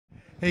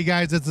Hey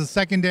guys, it's the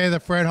second day of the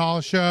Fred Hall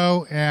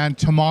Show, and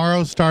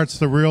tomorrow starts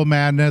the real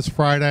madness,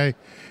 Friday,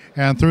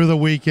 and through the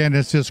weekend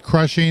it's just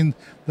crushing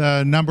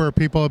the number of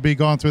people that be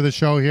going through the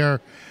show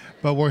here.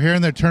 But we're here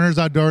in the Turner's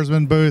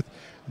Outdoorsman booth.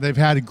 They've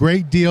had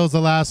great deals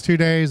the last 2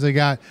 days. They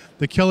got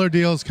the killer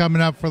deals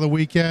coming up for the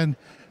weekend.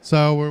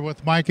 So we're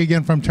with Mike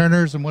again from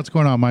Turner's, and what's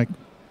going on, Mike?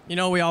 You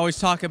know, we always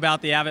talk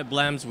about the Avid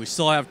Blems. We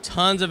still have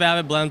tons of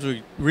Avid Blems.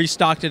 We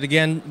restocked it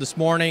again this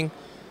morning.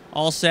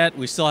 All set.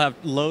 We still have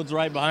loads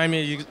right behind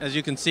me, as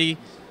you can see.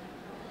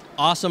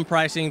 Awesome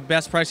pricing,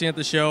 best pricing at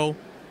the show.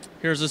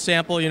 Here's a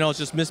sample. You know, it's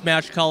just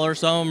mismatched colors.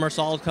 Some of them are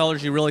solid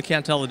colors. You really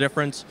can't tell the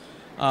difference.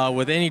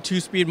 With any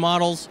two-speed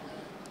models,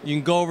 you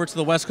can go over to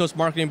the West Coast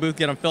marketing booth,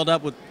 get them filled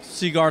up with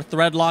Seaguar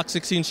thread lock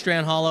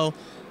 16-strand hollow.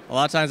 A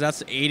lot of times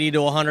that's $80 to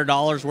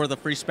 $100 worth of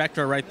free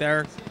Spectra right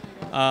there.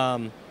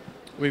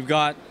 We've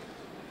got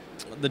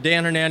the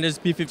Dan Hernandez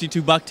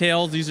P52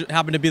 bucktails. These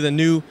happen to be the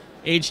new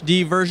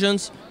HD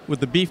versions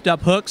with the beefed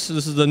up hooks.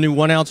 This is the new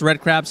 1 ounce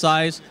red crab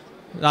size.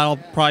 That'll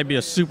probably be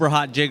a super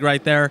hot jig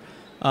right there.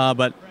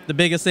 But the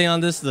biggest thing on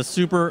this is the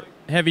super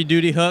heavy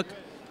duty hook.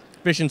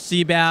 Fishing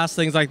sea bass,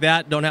 things like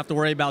that. Don't have to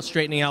worry about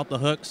straightening out the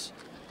hooks.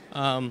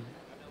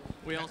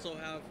 We also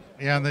have...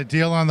 Yeah, and the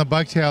deal on the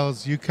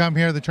bucktails, you come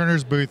here to the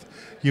Turner's booth,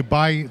 you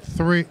buy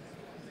three,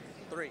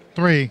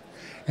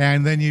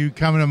 and then you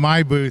come into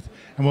my booth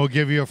and we'll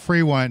give you a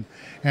free one.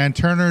 And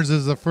Turner's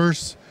is the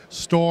first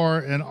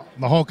store in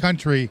the whole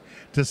country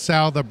to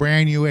sell the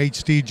brand new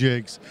HD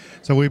jigs.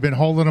 So we've been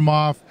holding them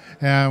off,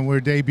 and we're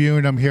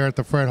debuting them here at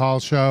the Fred Hall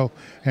Show,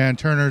 and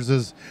Turner's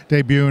is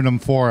debuting them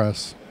for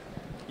us.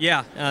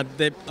 Yeah,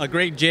 a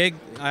great jig.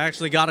 I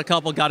actually got a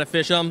couple, got to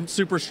fish them.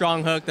 Super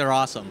strong hook, they're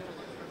awesome.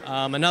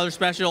 Another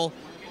special,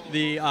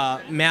 the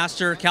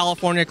Master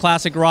California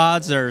Classic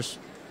rods. There's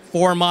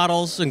 4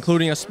 models,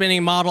 including a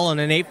spinning model and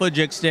an 8-foot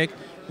jig stick.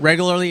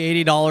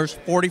 Regularly $80,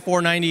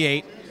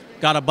 $44.98.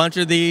 Got a bunch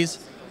of these.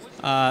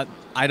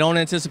 I don't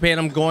anticipate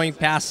them going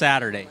past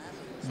Saturday,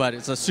 but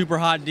it's a super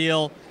hot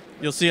deal.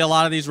 You'll see a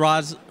lot of these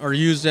rods are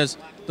used as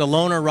the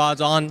loaner rods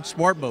on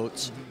sport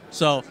boats.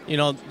 So, you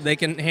know, they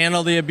can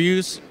handle the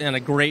abuse, and a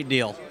great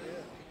deal.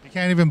 You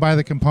can't even buy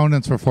the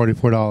components for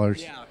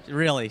 $44. Yeah,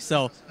 really.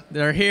 So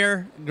they're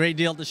here. Great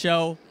deal at the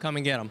show. Come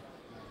and get them.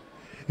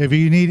 If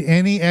you need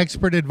any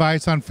expert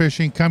advice on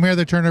fishing, come here to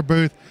the Turner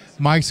booth.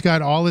 Mike's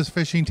got all his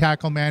fishing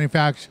tackle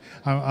managers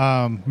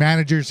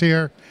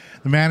here.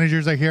 The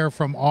managers are here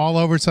from all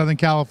over Southern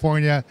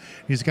California.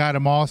 He's got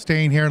them all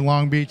staying here in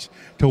Long Beach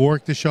to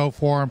work the show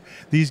for him.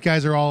 These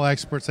guys are all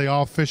experts. They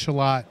all fish a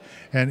lot.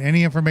 And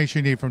any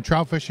information you need from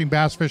trout fishing,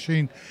 bass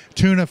fishing,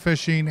 tuna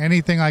fishing,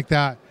 anything like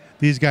that,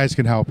 these guys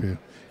can help you.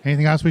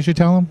 Anything else we should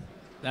tell them?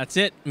 That's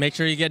it. Make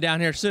sure you get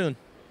down here soon.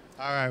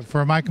 All right.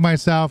 For Mike and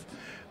myself,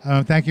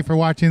 thank you for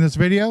watching this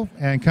video,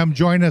 and come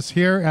join us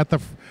here at the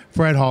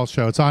Fred Hall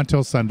Show. It's on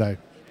till Sunday.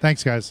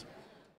 Thanks, guys.